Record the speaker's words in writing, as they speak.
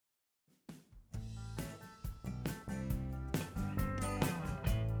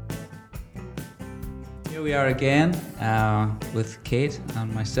Here we are again with Kate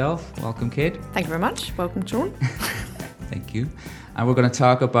and myself. Welcome, Kate. Thank you very much. Welcome, Sean. Thank you. And we're going to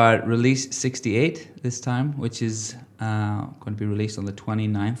talk about Release 68 this time, which is going to be released on the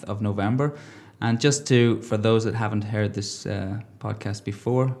 29th of November. And just for those that haven't heard this podcast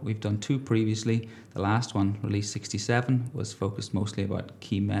before, we've done two previously. The last one, Release 67, was focused mostly about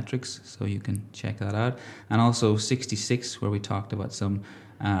key metrics, so you can check that out. And also 66, where we talked about some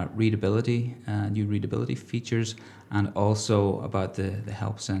readability, new readability features, and also about the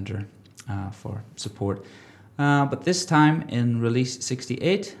Help Center for support. But this time in Release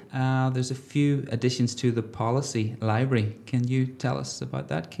 68, there's a few additions to the policy library. Can you tell us about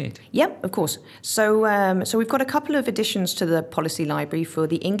that, Kate? Yep, of course. So we've got a couple of additions to the policy library for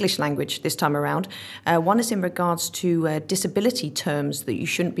the English language this time around. One is in regards to disability terms that you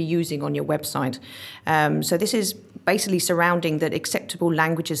shouldn't be using on your website. So this is basically surrounding that acceptable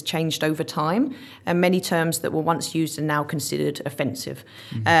language has changed over time, and many terms that were once used are now considered offensive.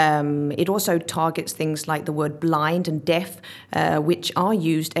 Mm-hmm. It also targets things like the word blind and deaf, which are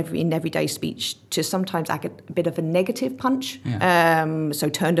used in everyday speech to sometimes act a bit of a negative punch. Yeah. So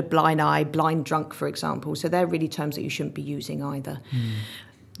turned a blind eye, blind drunk, for example. So they're really terms that you shouldn't be using either. Mm.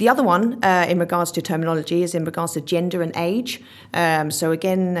 The other one, in regards to terminology, is in regards to gender and age. So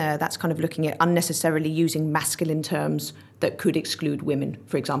again, that's kind of looking at unnecessarily using masculine terms that could exclude women.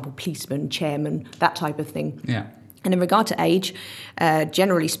 For example, policeman, chairman, that type of thing. Yeah. And in regard to age,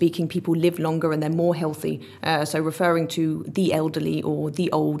 generally speaking, people live longer and they're more healthy. So referring to the elderly or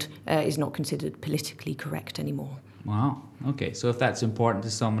the old is not considered politically correct anymore. Wow. Okay. So if that's important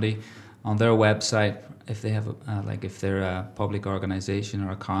to somebody on their website, if they have if they're a public organization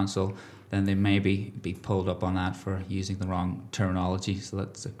or a council, then they may be pulled up on that for using the wrong terminology. So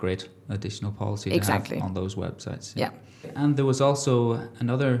that's a great additional policy to have on those websites. Yeah. And there was also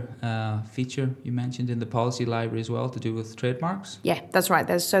another feature you mentioned in the policy library as well to do with trademarks. Yeah, that's right.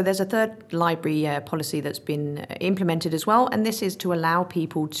 There's a third library policy that's been implemented as well, and this is to allow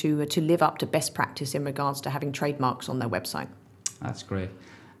people to live up to best practice in regards to having trademarks on their website. That's great.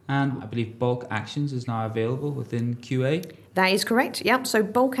 And I believe bulk actions is now available within QA. That is correct, yeah. So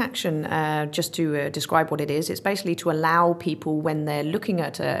bulk action, just to describe what it is, it's basically to allow people when they're looking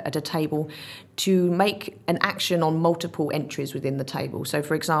at a table to make an action on multiple entries within the table. So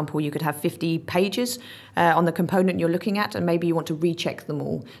for example, you could have 50 pages on the component you're looking at, and maybe you want to recheck them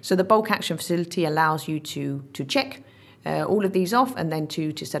all. So the bulk action facility allows you to check all of these off, and then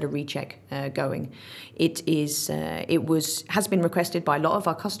to set a recheck going. Has been requested by a lot of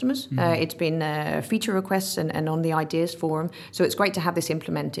our customers. Mm-hmm. It's been feature requests and on the ideas forum. So it's great to have this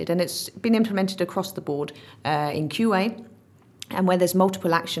implemented, and it's been implemented across the board in QA. And where there's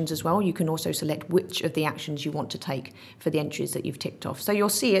multiple actions as well, you can also select which of the actions you want to take for the entries that you've ticked off. So you'll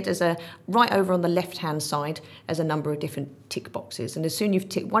see it as right over on the left-hand side as a number of different tick boxes. And as soon as you've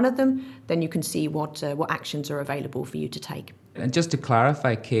ticked one of them, then you can see what actions are available for you to take. And just to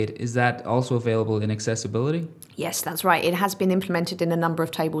clarify, Kate, is that also available in accessibility? Yes, that's right. It has been implemented in a number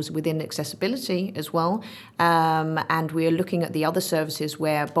of tables within accessibility as well. And we're looking at the other services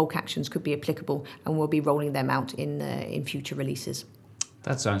where bulk actions could be applicable, and we'll be rolling them out in future releases.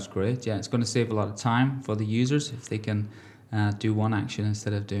 That sounds great. Yeah, it's going to save a lot of time for the users if they can do one action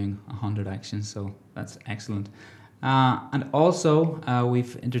instead of doing 100 actions. So that's excellent. And also,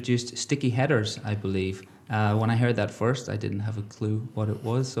 we've introduced sticky headers, I believe. When I heard that first, I didn't have a clue what it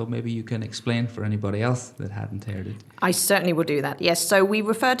was, so maybe you can explain for anybody else that hadn't heard it. I certainly will do that. Yes, so we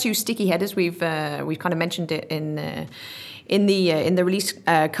refer to sticky headers. We've kind of mentioned it in the release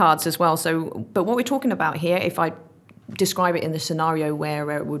cards as well. So, but what we're talking about here, if I describe it in the scenario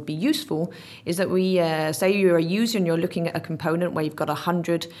where it would be useful, is that we say you're a user and you're looking at a component where you've got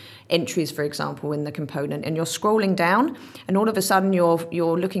 100 entries, for example, in the component, and you're scrolling down, and all of a sudden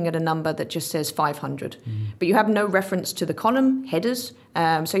you're looking at a number that just says 500, but you have no reference to the column headers,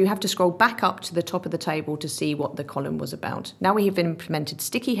 so you have to scroll back up to the top of the table to see what the column was about. Now we have implemented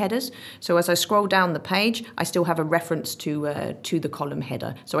sticky headers, so as I scroll down the page, I still have a reference to the column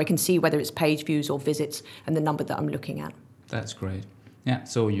header, so I can see whether it's page views or visits and the number that I'm looking at. That's great. Yeah,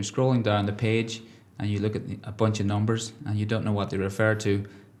 so you're scrolling down the page and you look at a bunch of numbers and you don't know what they refer to.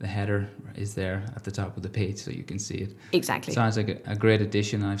 The header is there at the top of the page so you can see it. Exactly. Sounds like a great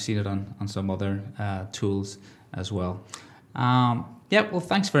addition, and I've seen it on some other tools as well. Well,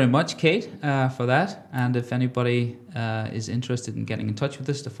 thanks very much, Kate, for that. And if anybody is interested in getting in touch with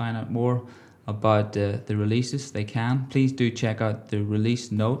us to find out more about the releases, they can. Please do check out the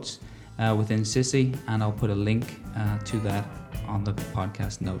release notes within CISI, and I'll put a link to that on the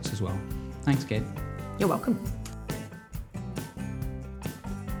podcast notes as well. Thanks, Kate. You're welcome.